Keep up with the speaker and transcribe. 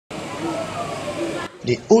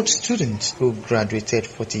The old students who graduated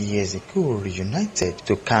 40 years ago reunited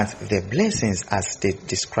to count their blessings as they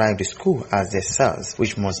describe the school as their cells,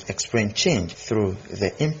 which must experience change through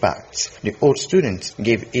the impact. The old students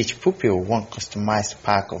gave each pupil one customized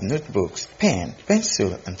pack of notebooks, pen,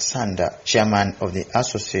 pencil, and sander. Chairman of the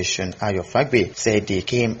association, Ayo Fagbe, said they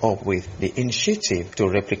came up with the initiative to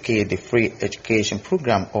replicate the free education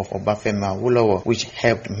program of Obafemi Awolowo, which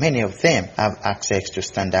helped many of them have access to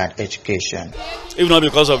standard education. If not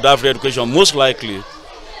because of that free education, most likely,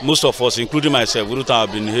 most of us, including myself, wouldn't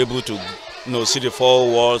have been able to see the four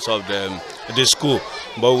walls of the school.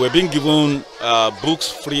 But we're being given books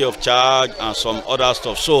free of charge and some other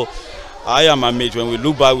stuff. So I am amazed when we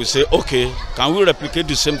look back, we say, okay, can we replicate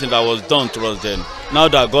the same thing that was done to us then? Now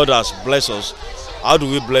that God has blessed us, how do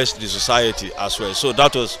we bless the society as well? So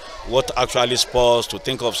that was what actually spurred us to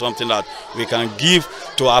think of something that we can give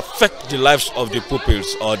to affect the lives of the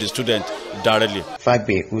pupils or the students directly.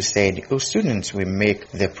 Fagbe, who said the students will make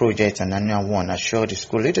the project an annual one, assured the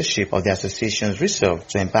school leadership of the association's resolve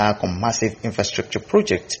to embark on massive infrastructure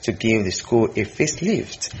projects to give the school a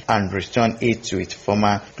facelift and return it to its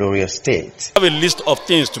former glorious state. We have a list of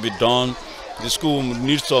things to be done. The school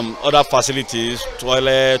needs some other facilities,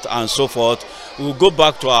 toilet and so forth. We will go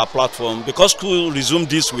back to our platform because school resumed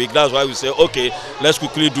this week. That's why we say, okay, let's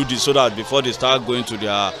quickly do this so that before they start going to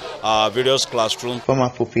their various classrooms. Former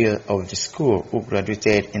pupil of the school who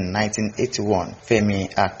graduated in 1981,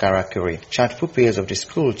 Femi Akarakiri, charged pupils of the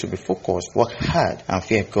school to be focused, work hard, and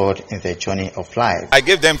fear God in their journey of life. I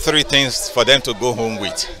gave them 3 things for them to go home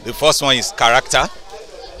with. The first one is character,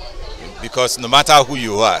 because no matter who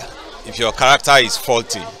you are, if your character is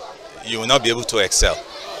faulty, you will not be able to excel.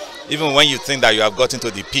 Even when you think that you have gotten to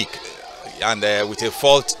the peak, and with a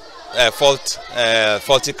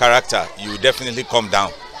faulty character, you will definitely come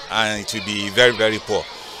down, and it will be very, very poor.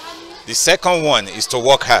 The second one is to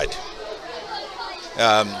work hard.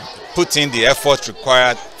 Put in the effort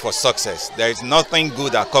required for success. There is nothing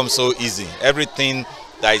good that comes so easy. Everything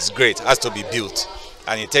that is great has to be built,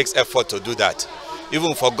 and it takes effort to do that.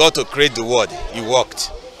 Even for God to create the world, He worked.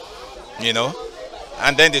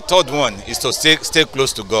 And then the third one is to stay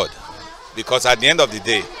close to God, because at the end of the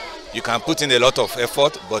day, you can put in a lot of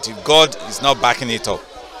effort, but if God is not backing it up,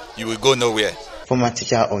 you will go nowhere. Former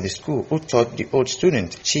teacher of the school who taught the old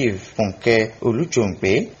student, Chief Funke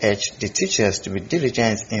Olujongbe, urged the teachers to be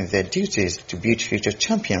diligent in their duties to build future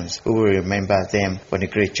champions who will remember them for the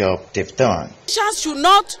great job they've done. Teachers should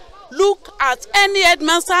not look at any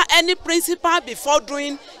headmaster, any principal before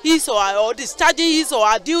doing his or discharging his or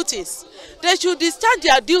her duties. They should discharge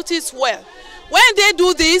their duties well. When they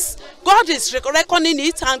do this, God is reckoning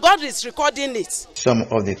it and God is recording it. Some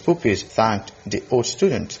of the pupils thanked the old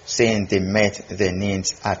students, saying they met their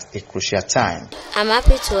needs at a crucial time. I'm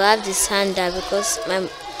happy to have the sander because my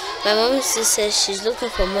mom still says she's looking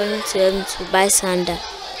for money to help me to buy sander.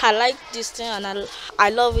 I like this thing and I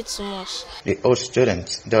love it so much. The old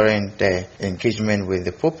students, during their engagement with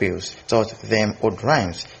the pupils, taught them old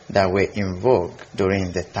rhymes that were in vogue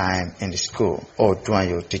during the time in the school.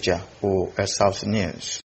 Odunayo, OSRC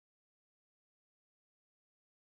News.